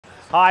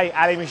Hi,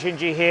 Ali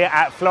Mashinji here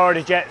at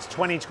Florida Jets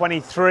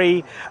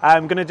 2023.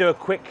 I'm going to do a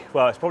quick,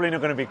 well, it's probably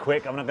not going to be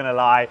quick, I'm not going to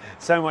lie,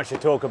 so much to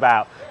talk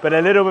about, but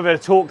a little bit of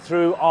a talk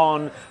through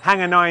on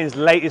Hangar 9's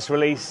latest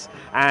release,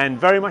 and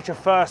very much a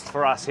first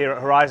for us here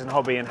at Horizon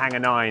Hobby and Hangar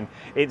 9.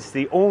 It's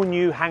the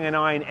all-new Hangar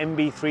 9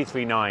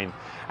 Mb339.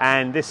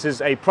 And this is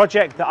a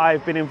project that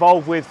I've been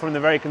involved with from the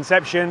very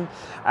conception.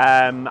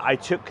 I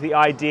took the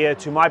idea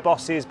to my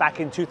bosses back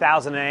in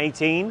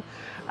 2018.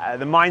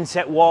 The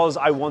mindset was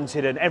I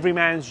wanted an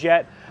everyman's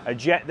jet, a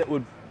jet that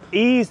would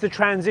ease the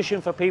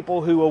transition for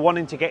people who were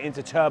wanting to get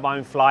into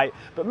turbine flight,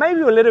 but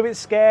maybe were a little bit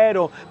scared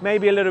or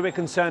maybe a little bit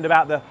concerned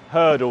about the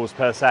hurdles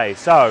per se.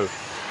 So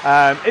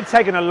it's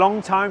taken a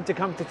long time to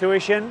come to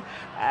fruition.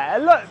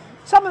 Look,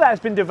 some of that has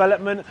been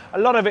development, a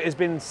lot of it has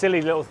been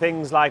silly little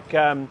things like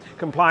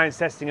compliance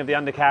testing of the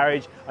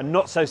undercarriage, a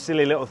not so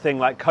silly little thing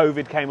like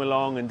COVID came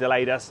along and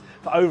delayed us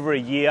for over a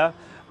year.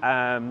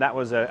 That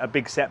was a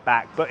big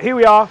setback, but here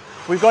we are,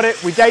 we've got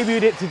it, we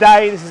debuted it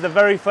today. This is the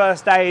very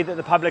first day that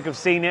the public have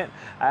seen it.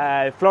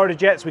 Florida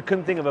Jets, we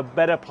couldn't think of a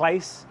better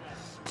place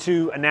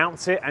to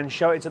announce it and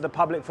show it to the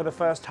public for the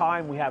first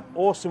time. We have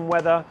awesome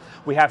weather.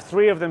 We have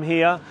 3 of them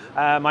here.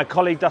 My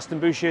colleague Dustin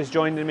Boucher has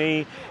joined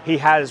me. He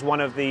has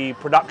one of the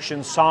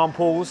production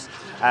samples,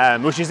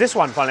 which is this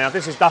one, funnily enough.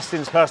 This is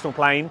Dustin's personal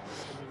plane.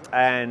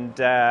 And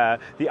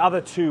the other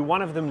 2,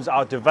 one of them's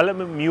our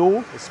development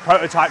mule. It's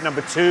prototype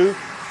number 2.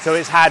 So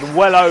it's had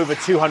well over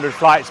 200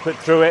 flights put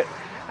through it.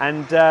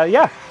 And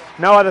yeah,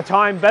 no other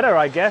time better,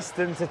 I guess,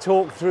 than to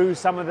talk through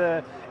some of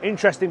the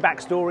interesting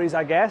backstories,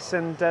 I guess,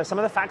 and some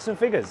of the facts and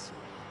figures.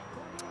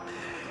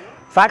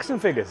 Facts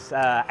and figures.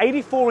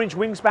 84-inch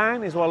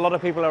wingspan is what a lot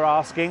of people are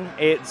asking.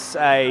 It's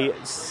a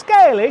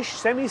scale-ish,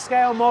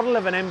 semi-scale model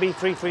of an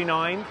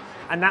Mb339,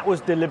 and that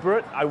was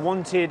deliberate. I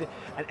wanted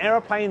an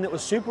aeroplane that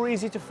was super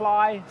easy to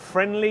fly,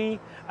 friendly,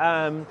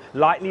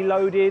 lightly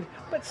loaded,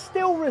 but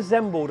still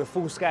resembled a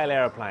full-scale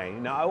aeroplane.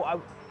 You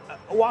know,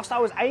 whilst I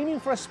was aiming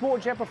for a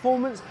sport jet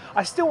performance,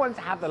 I still wanted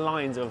to have the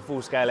lines of a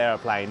full-scale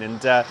aeroplane,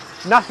 and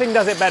nothing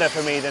does it better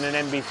for me than an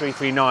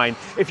Mb339.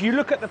 If you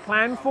look at the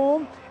plan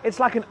form, it's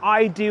like an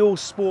ideal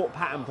sport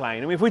pattern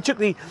plane. I mean, if we took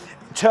the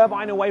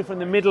turbine away from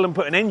the middle and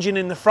put an engine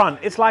in the front,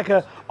 it's like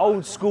an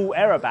old-school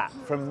Aerobat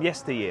from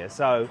yesteryear.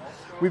 So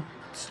we've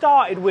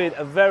started with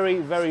a very,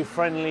 very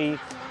friendly,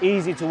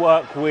 easy to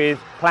work with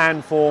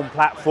plan form,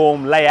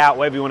 platform, layout,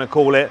 whatever you want to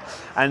call it.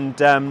 And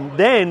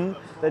then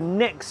the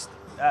next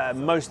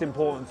most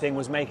important thing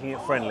was making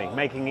it friendly,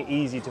 making it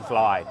easy to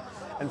fly.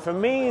 And for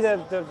me,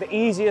 the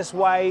easiest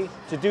way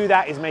to do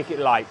that is make it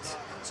light.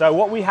 So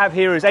what we have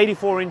here is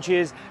 84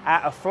 inches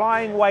at a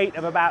flying weight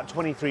of about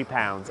 23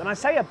 pounds. And I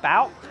say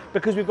about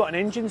because we've got an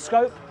engine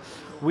scope.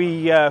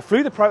 We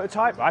flew the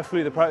prototype. I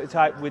flew the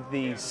prototype with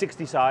the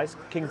 60 size,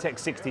 KingTech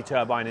 60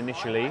 turbine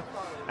initially.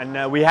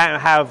 And we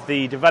have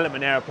the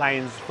development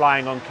airplanes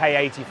flying on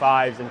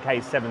K85s and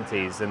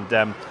K70s.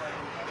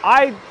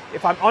 And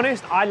if I'm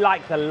honest, I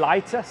like the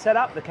lighter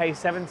setup, the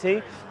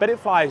K70, but it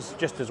flies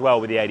just as well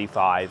with the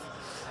 85.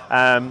 So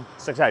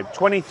I say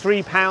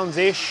 23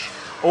 pounds-ish,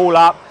 all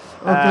up.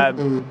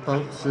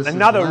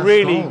 Another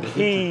really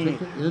key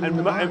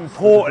and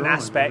important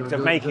aspect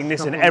of making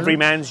this an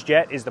everyman's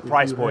jet is the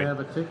price point.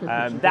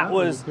 That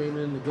was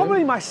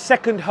probably my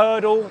second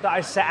hurdle that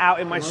I set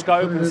out in my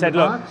scope and said,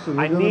 look,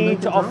 I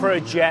need to offer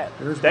a jet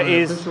that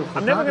is,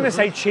 I'm never going to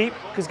say cheap,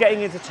 because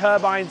getting into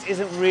turbines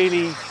isn't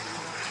really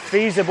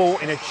feasible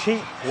in a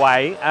cheap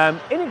way.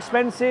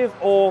 Inexpensive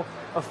or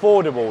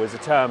affordable is a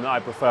term that I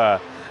prefer.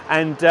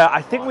 And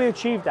I think we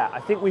achieved that. I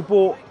think we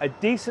brought a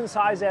decent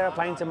sized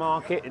airplane to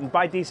market, and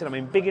by decent I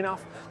mean big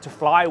enough to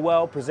fly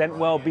well, present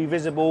well, be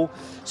visible,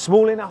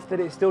 small enough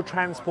that it still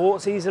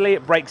transports easily.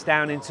 It breaks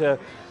down into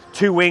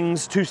 2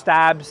 wings, 2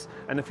 stabs,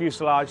 and a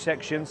fuselage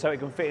section, so it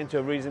can fit into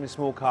a reasonably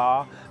small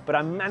car. But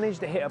I managed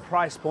to hit a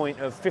price point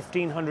of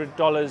 $1,500,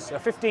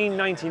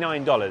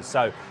 $1,599.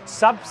 So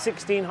sub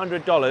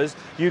 $1,600,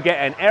 you get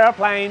an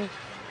airplane,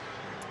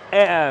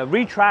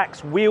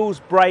 retracts, wheels,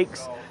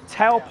 brakes,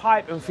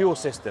 tailpipe and fuel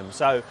system.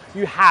 So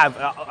you have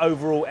an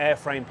overall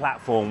airframe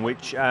platform,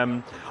 which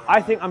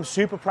I think I'm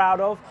super proud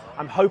of.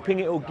 I'm hoping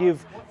it will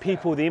give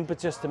people the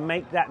impetus to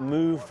make that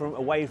move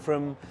away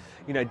from,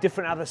 you know,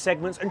 different other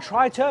segments and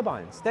try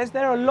turbines.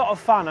 They're a lot of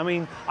fun. I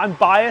mean, I'm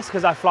biased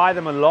because I fly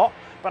them a lot,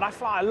 but I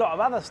fly a lot of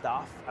other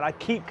stuff, and I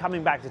keep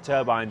coming back to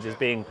turbines as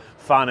being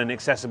fun and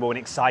accessible and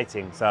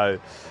exciting. So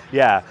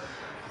yeah.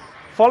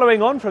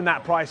 Following on from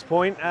that price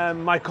point,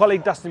 my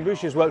colleague Dustin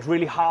Boucher has worked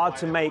really hard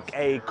to make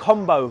a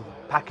combo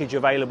package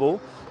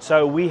available.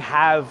 So we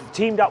have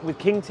teamed up with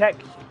KingTech,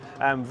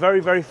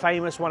 very, very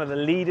famous, one of the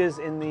leaders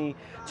in the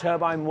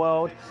turbine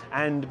world,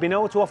 and been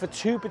able to offer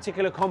 2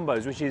 particular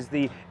combos, which is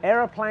the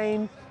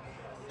aeroplane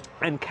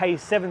and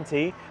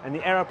K70 and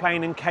the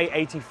aeroplane and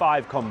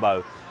K85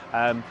 combo.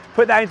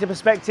 Put that into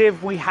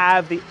perspective, we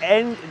have the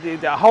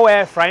whole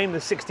airframe, the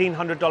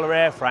 $1,600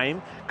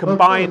 airframe,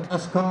 combined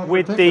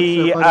with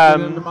the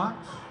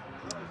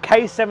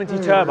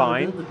K70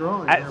 turbine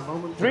at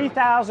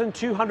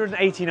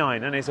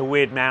 3,289, and it's a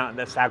weird amount.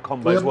 That's how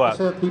combos work.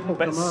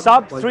 But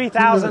sub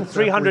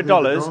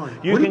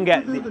 $3,300, you can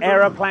get the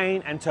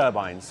aeroplane and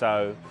turbine.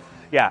 So,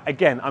 yeah,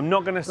 again, I'm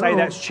not going to say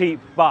that's cheap,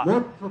 but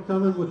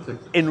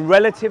in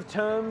relative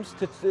terms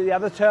to the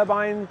other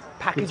turbine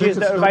packages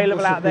that are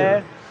available out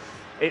there,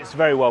 it's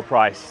very well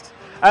priced.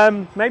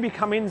 Maybe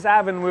come in,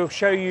 Zav, and we'll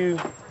show you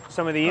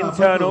some of the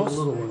internals.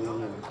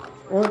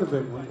 Or the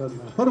big one, doesn't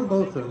matter. Put them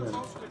both in.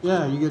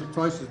 Yeah, you get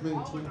twice as many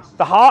things.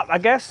 The heart, I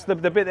guess, the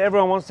bit that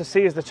everyone wants to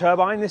see is the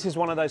turbine. This is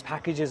one of those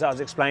packages I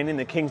was explaining,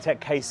 the KingTech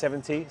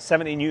K70,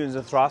 70 newtons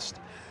of thrust,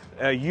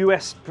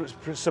 US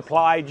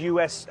supplied,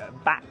 US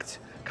backed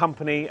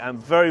company,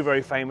 very,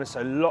 very famous,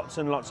 so lots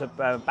and lots of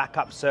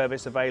backup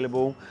service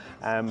available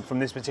from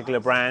this particular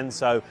brand.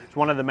 So it's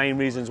one of the main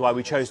reasons why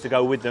we chose to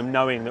go with them,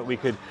 knowing that we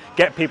could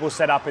get people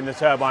set up in the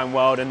turbine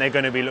world and they're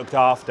going to be looked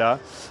after.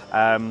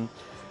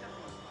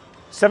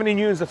 70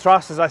 newtons of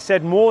thrust, as I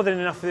said, more than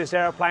enough for this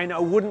aeroplane. I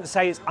wouldn't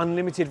say it's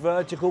unlimited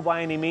vertical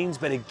by any means,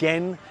 but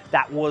again,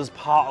 that was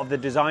part of the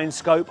design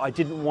scope. I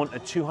didn't want a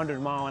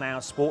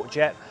 200-mile-an-hour sport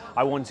jet.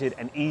 I wanted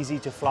an easy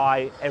to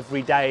fly,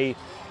 everyday,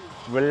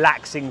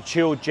 relaxing,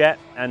 chilled jet,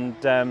 and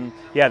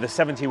yeah, the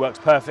 70 works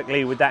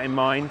perfectly with that in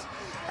mind.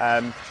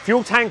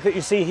 Fuel tank that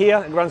you see here,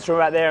 it runs from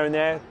about there and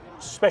there.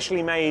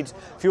 Specially made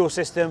fuel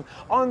system.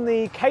 On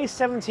the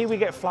K70 we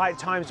get flight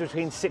times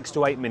between 6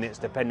 to 8 minutes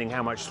depending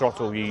how much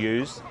throttle you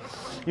use.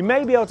 You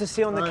may be able to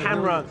see on the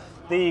camera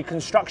the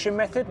construction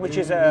method, which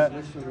is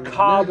a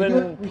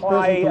carbon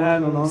ply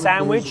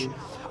sandwich.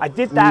 I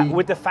did that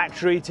with the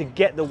factory to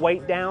get the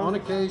weight down. On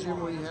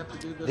occasion we have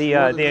to do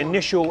this. The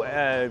initial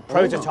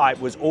prototype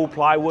was all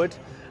plywood,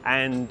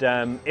 and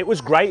it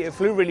was great. It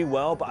flew really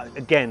well, but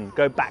again,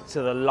 go back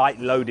to the light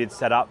loaded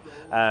setup.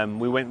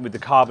 We went with the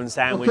carbon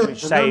sandwich,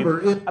 which saved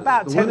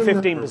about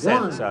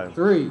 10–15%. So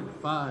 3,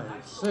 5,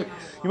 6.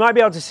 you might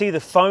be able to see the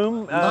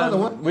foam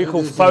we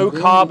call faux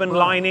carbon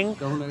lining.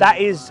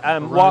 That is,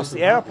 whilst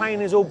the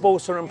airplane is all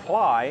balsa and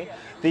ply,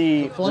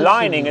 the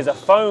lining is a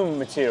foam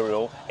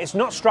material. It's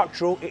not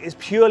structural, it is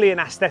purely an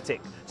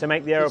aesthetic to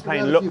make the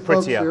aeroplane look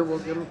prettier.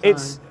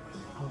 Its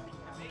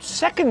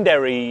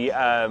secondary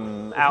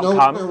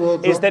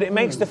outcome is that it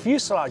makes the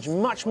fuselage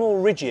much more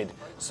rigid,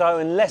 so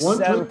and less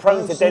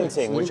prone to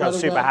denting, which I was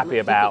super happy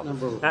about.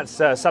 That's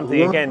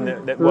something, again,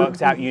 that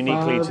worked out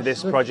uniquely to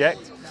this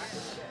project.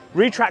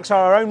 Retracts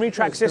are our own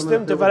retract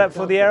system developed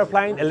for the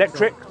aeroplane,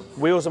 electric,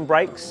 wheels and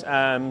brakes,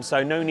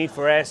 so no need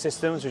for air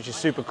systems, which is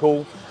super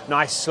cool.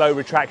 Nice slow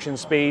retraction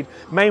speed.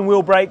 Main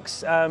wheel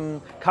brakes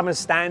come as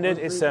standard.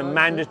 It's a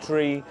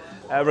mandatory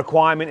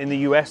requirement in the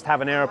US to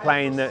have an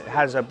aeroplane that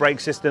has a brake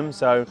system,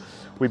 so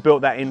we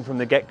built that in from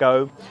the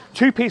get-go.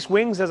 Two-piece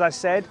wings, as I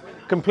said,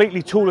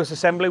 completely toolless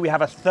assembly. We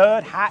have a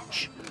third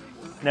hatch.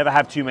 Never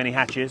have too many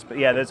hatches, but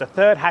yeah, there's a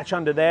third hatch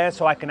under there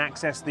so I can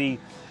access the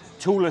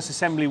toolless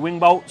assembly wing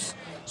bolts.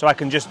 So I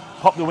can just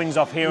pop the wings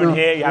off here and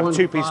here. You have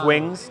two-piece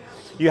wings.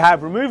 You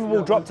have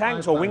removable drop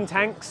tanks or wing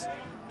tanks,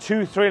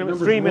 two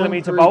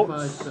 3mm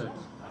bolts.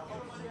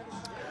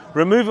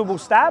 Removable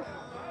stab,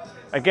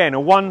 again a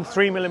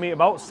 3mm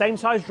bolt. Same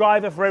size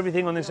driver for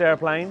everything on this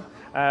airplane,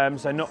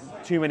 so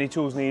not too many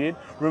tools needed.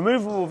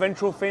 Removable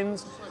ventral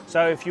fins,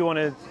 so if you want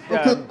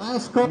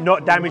to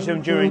not damage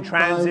them during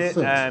transit.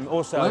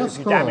 Also, if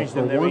you damage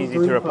them, they're easy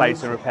to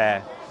replace and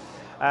repair.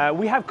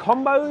 We have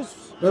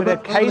combos for the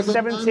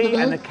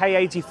K70 and the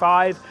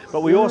K85,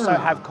 but we also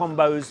have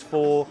combos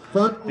for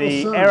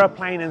the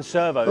aeroplane and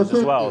servos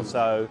as well.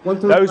 So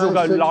those will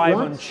go live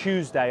on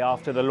Tuesday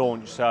after the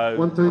launch. So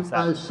what's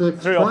that?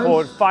 3 or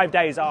 4, 5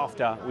 days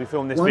after we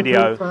film this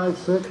video.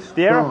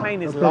 The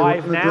aeroplane is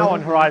live now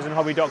on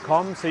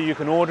horizonhobby.com, so you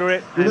can order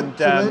it, and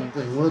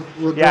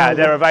yeah,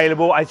 they're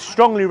available. I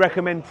strongly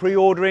recommend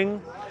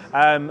pre-ordering,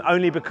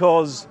 only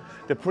because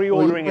the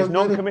pre-ordering is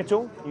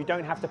non-committal. You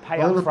don't have to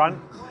pay up front,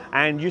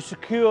 and you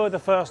secure the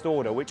first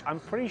order, which I'm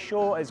pretty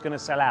sure is going to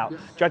sell out.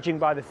 Judging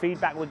by the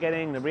feedback we're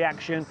getting, the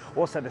reaction,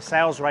 also the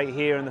sales rate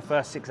here in the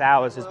first 6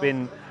 hours has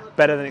been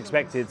better than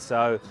expected.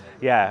 So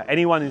yeah,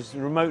 anyone who's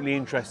remotely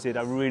interested,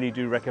 I really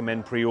do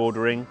recommend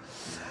pre-ordering.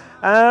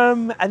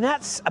 And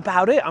that's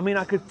about it. I mean,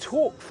 I could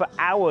talk for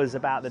hours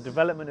about the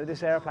development of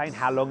this airplane,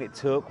 how long it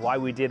took, why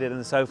we did it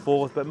and so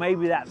forth, but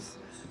maybe that's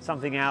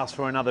something else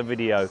for another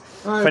video.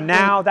 For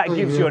now, that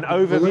gives you an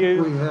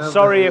overview.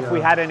 Sorry if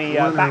we had any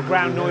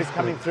background noise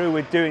coming through.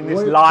 We're doing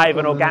this live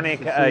and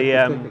organic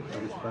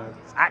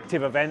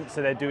active event,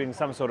 so they're doing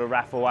some sort of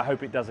raffle. I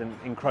hope it doesn't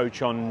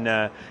encroach on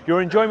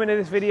your enjoyment of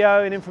this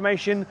video and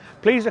information.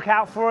 Please look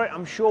out for it.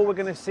 I'm sure we're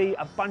going to see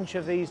a bunch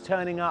of these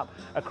turning up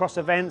across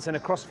events and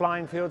across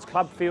flying fields,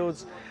 club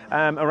fields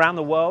around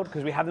the world,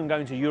 because we have them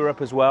going to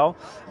Europe as well.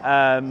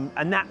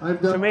 And that,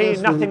 for me,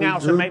 nothing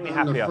else would make me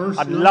happier.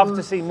 I'd love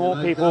to see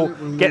more people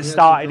get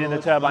started in the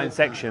turbine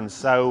sections.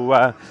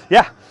 So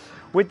yeah,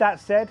 with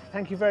that said,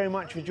 thank you very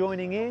much for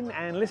joining in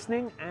and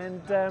listening,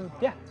 and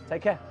yeah,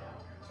 take care.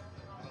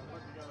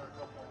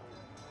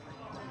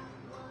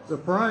 The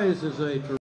prize is a